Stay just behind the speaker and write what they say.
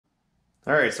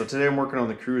All right, so today I'm working on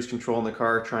the cruise control in the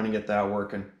car, trying to get that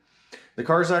working. The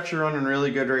car's actually running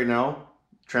really good right now.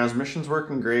 Transmission's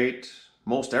working great.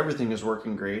 Most everything is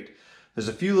working great. There's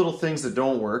a few little things that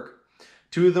don't work.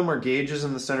 Two of them are gauges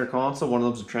in the center console. One of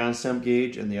them is a trans temp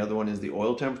gauge and the other one is the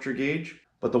oil temperature gauge.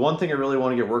 But the one thing I really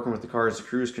want to get working with the car is the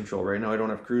cruise control. Right now I don't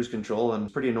have cruise control and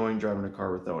it's pretty annoying driving a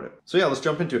car without it. So yeah, let's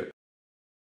jump into it.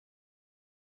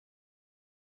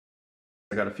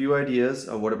 I got a few ideas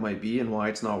of what it might be and why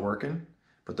it's not working.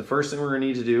 But the first thing we're going to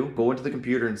need to do, go into the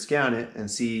computer and scan it and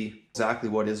see exactly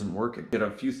what isn't working. We got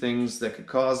a few things that could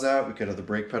cause that. We could have the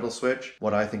brake pedal switch.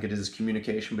 What I think it is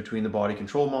communication between the body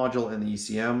control module and the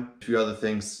ECM. A few other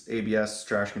things, ABS,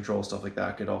 traction control, stuff like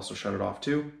that could also shut it off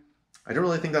too. I don't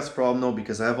really think that's a problem though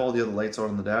because I have all the other lights out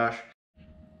on the dash.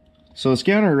 So the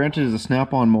scanner I rented is a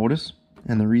snap-on Modus.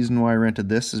 And the reason why I rented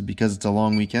this is because it's a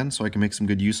long weekend so I can make some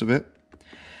good use of it.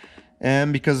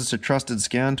 And because it's a trusted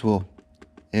scan tool.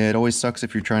 It always sucks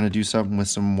if you're trying to do something with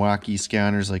some wacky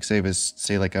scanners, like say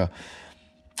like a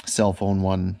cell phone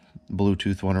one,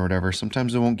 Bluetooth one or whatever.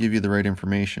 Sometimes it won't give you the right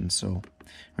information. So when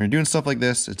you're doing stuff like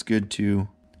this, it's good to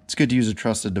use a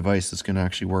trusted device that's going to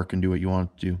actually work and do what you want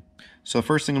it to do. So the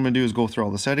first thing I'm going to do is go through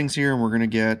all the settings here, and we're going to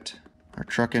get our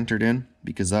truck entered in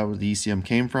because that was the ECM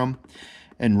came from.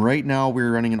 And right now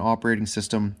we're running an operating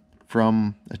system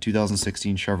from a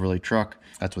 2016 Chevrolet truck.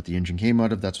 That's what the engine came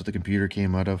out of. That's what the computer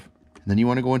came out of. And then you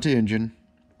want to go into engine,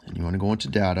 and you want to go into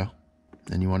data,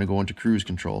 then you want to go into cruise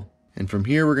control. And from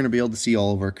here, we're going to be able to see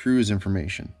all of our cruise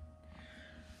information.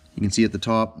 You can see at the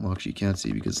top, well actually you can't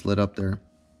see because it's lit up there.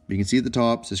 But you can see at the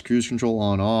top, it says cruise control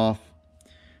on, off,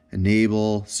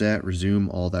 enable, set, resume,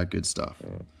 all that good stuff.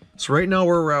 So right now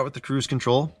where we're at with the cruise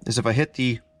control is if I hit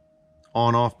the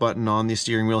on off button on the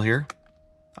steering wheel here,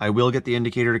 I will get the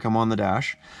indicator to come on the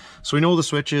dash. So we know the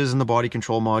switches and the body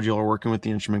control module are working with the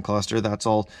instrument cluster. That's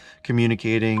all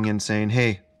communicating and saying,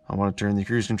 hey, I want to turn the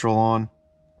cruise control on,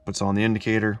 puts on the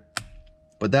indicator.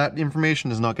 But that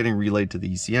information is not getting relayed to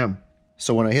the ECM.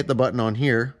 So when I hit the button on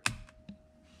here,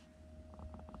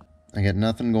 I get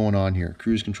nothing going on here.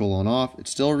 Cruise control on off, it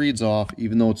still reads off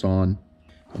even though it's on.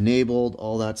 Enabled,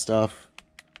 all that stuff.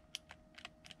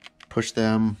 Push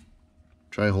them,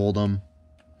 try hold them,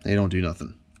 they don't do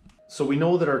nothing. So we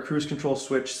know that our cruise control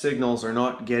switch signals are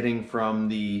not getting from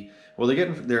the, well,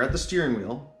 they're at the steering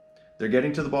wheel, they're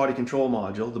getting to the body control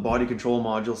module, the body control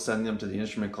module sending them to the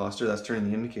instrument cluster, that's turning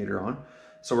the indicator on.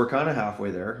 So we're kind of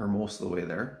halfway there, or most of the way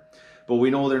there. But we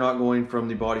know they're not going from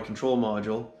the body control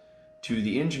module to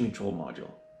the engine control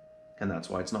module, and that's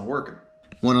why it's not working.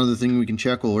 One other thing we can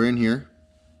check while we're in here,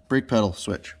 brake pedal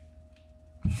switch.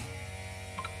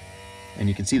 And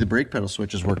you can see the brake pedal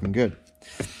switch is working good.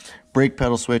 Brake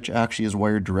pedal switch actually is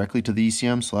wired directly to the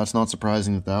ECM, so that's not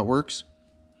surprising that that works.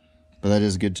 But that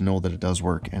is good to know that it does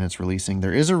work and it's releasing.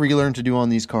 There is a relearn to do on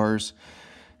these cars.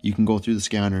 You can go through the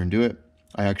scanner and do it.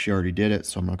 I actually already did it,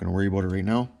 so I'm not going to worry about it right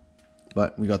now.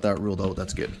 But we got that ruled out,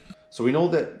 that's good. So we know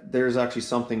that there's actually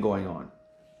something going on.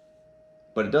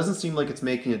 But it doesn't seem like it's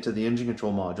making it to the engine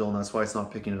control module, and that's why it's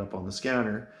not picking it up on the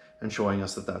scanner and showing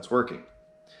us that that's working.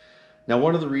 Now,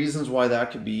 one of the reasons why that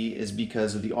could be is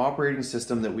because of the operating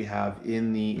system that we have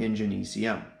in the engine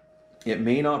ECM. It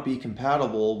may not be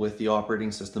compatible with the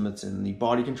operating system that's in the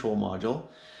body control module,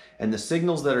 and the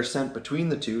signals that are sent between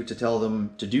the two to tell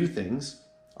them to do things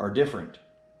are different.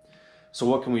 So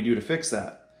what can we do to fix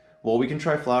that? Well, we can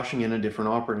try flashing in a different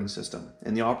operating system.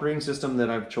 And the operating system that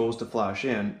I've chose to flash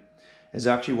in is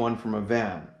actually one from a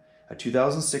van, a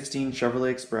 2016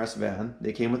 Chevrolet Express van.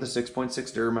 They came with a 6.6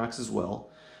 Duramax as well.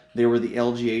 They were the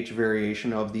LGH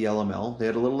variation of the LML. They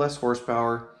had a little less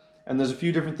horsepower, and there's a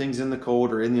few different things in the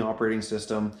code or in the operating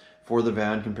system for the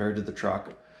van compared to the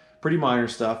truck. Pretty minor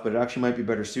stuff, but it actually might be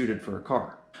better suited for a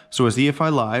car. So as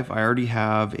EFI Live, I already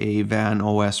have a van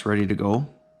OS ready to go.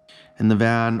 And the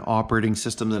van operating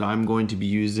system that I'm going to be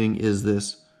using is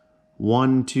this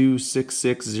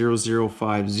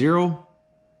 12660050.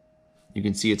 You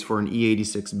can see it's for an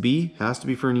E86B, has to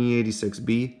be for an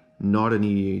E86B, not an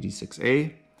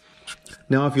E86A.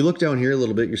 Now, if you look down here a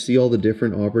little bit, you see all the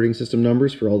different operating system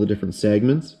numbers for all the different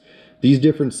segments. These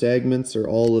different segments are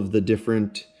all of the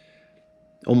different,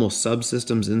 almost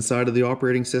subsystems inside of the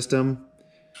operating system.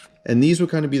 And these would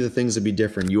kind of be the things that be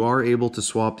different. You are able to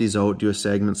swap these out, do a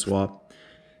segment swap,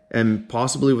 and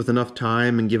possibly with enough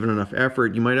time and given enough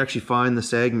effort, you might actually find the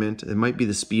segment. It might be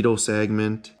the speedo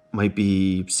segment, might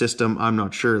be system, I'm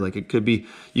not sure. Like it could be,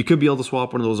 you could be able to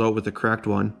swap one of those out with the correct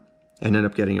one and end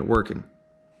up getting it working.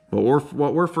 But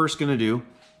what we're first going to do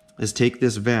is take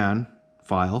this van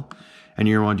file and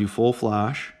you're going to want to do full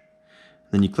flash.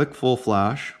 Then you click full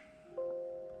flash.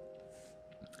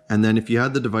 And then if you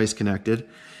had the device connected,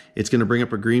 it's going to bring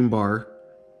up a green bar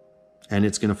and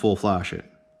it's going to full flash it.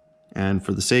 And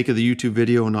for the sake of the YouTube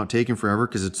video, not taking forever,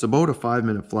 because it's about a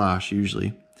 5-minute flash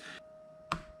usually.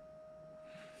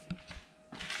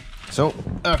 So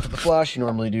after the flash, you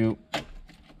normally do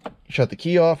shut the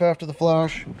key off after the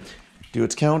flash, do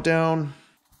its countdown.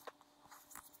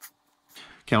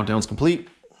 Countdown's complete.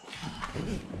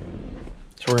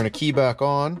 So we're going to key back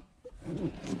on,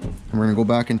 and we're going to go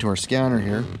back into our scanner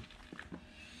here.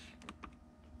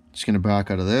 Just going to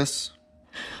back out of this.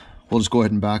 We'll just go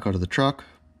ahead and back out of the truck.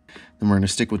 Then we're going to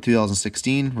stick with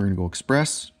 2016. We're going to go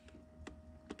Express.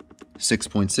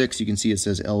 6.6, you can see it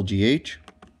says LGH.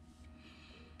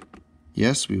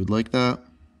 Yes, we would like that.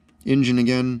 Engine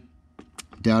again.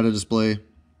 Data display.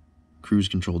 Cruise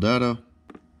control data.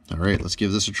 All right, let's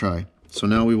give this a try. So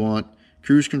now we want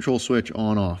cruise control switch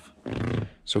on off.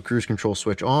 So cruise control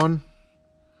switch on.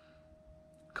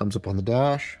 Comes up on the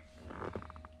dash.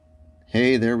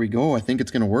 Hey, there we go. I think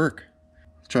it's going to work.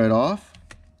 Let's try it off.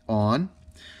 On.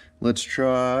 Let's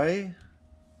try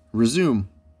resume.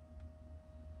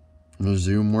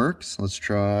 Resume works. Let's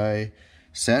try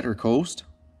set or coast.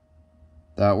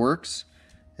 That works.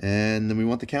 And then we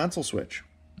want the cancel switch.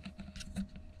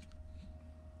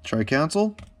 Try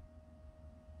cancel.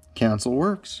 Cancel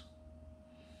works.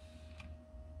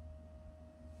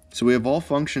 So we have all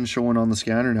functions showing on the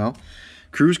scanner now.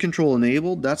 Cruise control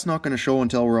enabled. That's not going to show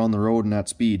until we're on the road and at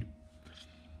speed.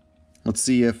 Let's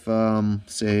see if,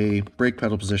 say, brake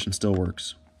pedal position still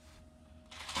works.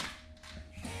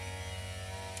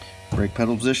 Brake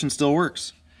pedal position still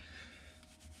works.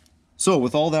 So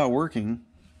with all that working,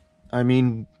 I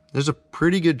mean, there's a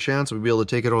pretty good chance we'll be able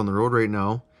to take it on the road right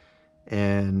now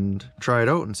and try it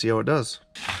out and see how it does.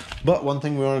 But one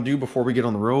thing we want to do before we get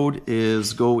on the road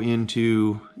is go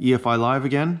into EFI Live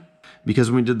again,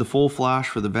 because when we did the full flash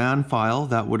for the van file,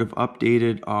 that would have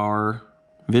updated our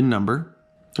VIN number.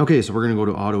 Okay, so we're going to go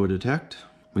to auto detect.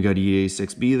 We got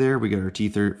E86B there. We got our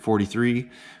T43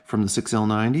 from the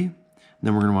 6L90.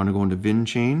 Then we're going to want to go into VIN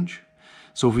change.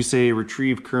 So if we say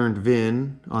retrieve current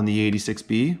VIN on the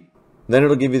 86B, then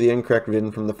it'll give you the incorrect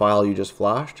VIN from the file you just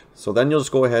flashed. So then you'll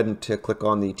just go ahead and click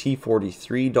on the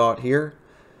T43 dot here.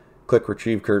 Click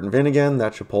retrieve current VIN again.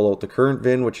 That should pull out the current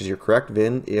VIN, which is your correct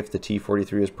VIN if the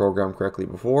T43 is programmed correctly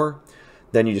before.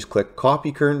 Then you just click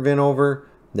copy current VIN over.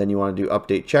 Then you want to do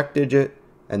update check digit.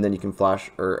 And then you can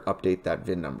flash or update that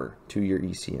VIN number to your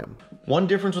ECM. One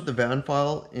difference with the van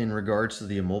file in regards to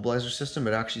the immobilizer system,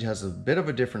 it actually has a bit of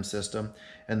a different system.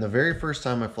 And the very first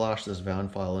time I flashed this van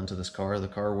file into this car, the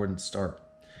car wouldn't start.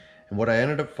 And what I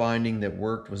ended up finding that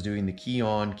worked was doing the key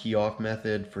on, key off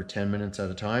method for 10 minutes at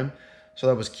a time. So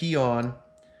that was key on,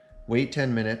 wait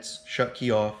 10 minutes, shut key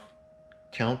off,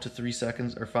 count to 3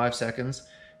 seconds or 5 seconds,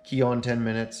 key on 10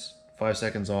 minutes, 5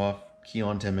 seconds off, key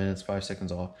on 10 minutes, 5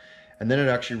 seconds off. And then it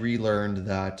actually relearned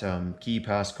that key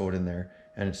passcode in there,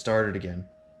 and it started again.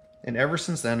 And ever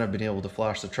since then, I've been able to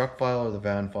flash the truck file or the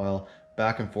van file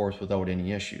back and forth without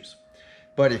any issues.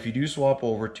 But if you do swap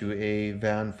over to a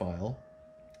van file,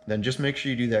 then just make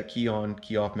sure you do that key on,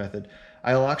 key off method.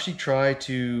 I'll actually try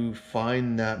to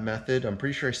find that method. I'm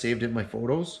pretty sure I saved it in my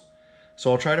photos.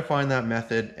 So I'll try to find that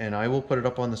method, and I will put it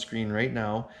up on the screen right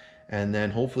now. And then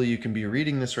hopefully you can be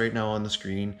reading this right now on the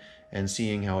screen and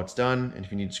seeing how it's done. And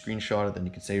if you need to screenshot it, then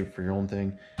you can save it for your own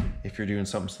thing if you're doing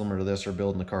something similar to this or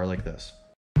building a car like this.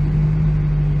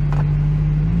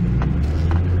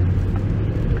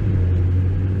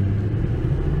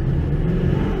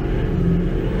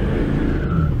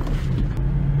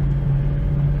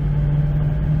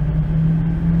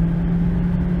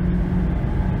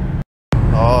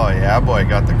 Oh yeah, boy,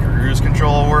 got the cruise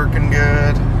control working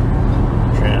good.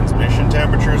 Transmission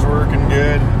temperature's working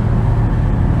good.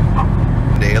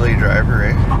 Daily driver,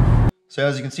 eh? So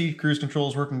as you can see, cruise control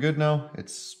is working good now.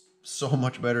 It's so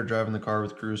much better driving the car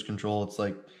with cruise control. It's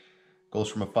like, goes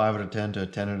from a 5 out of 10 to a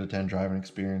 10 out of 10 driving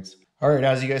experience. All right,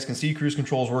 as you guys can see, cruise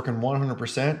control is working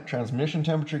 100%. Transmission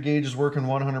temperature gauge is working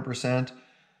 100%.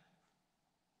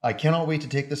 I cannot wait to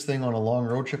take this thing on a long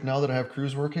road trip now that I have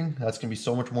cruise working. That's gonna be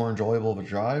so much more enjoyable of a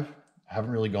drive. I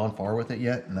haven't really gone far with it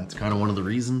yet, and that's kind of one of the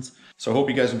reasons. So I hope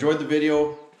you guys enjoyed the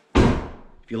video.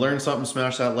 If you learned something,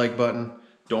 smash that like button.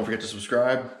 Don't forget to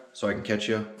subscribe so I can catch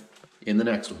you in the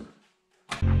next one.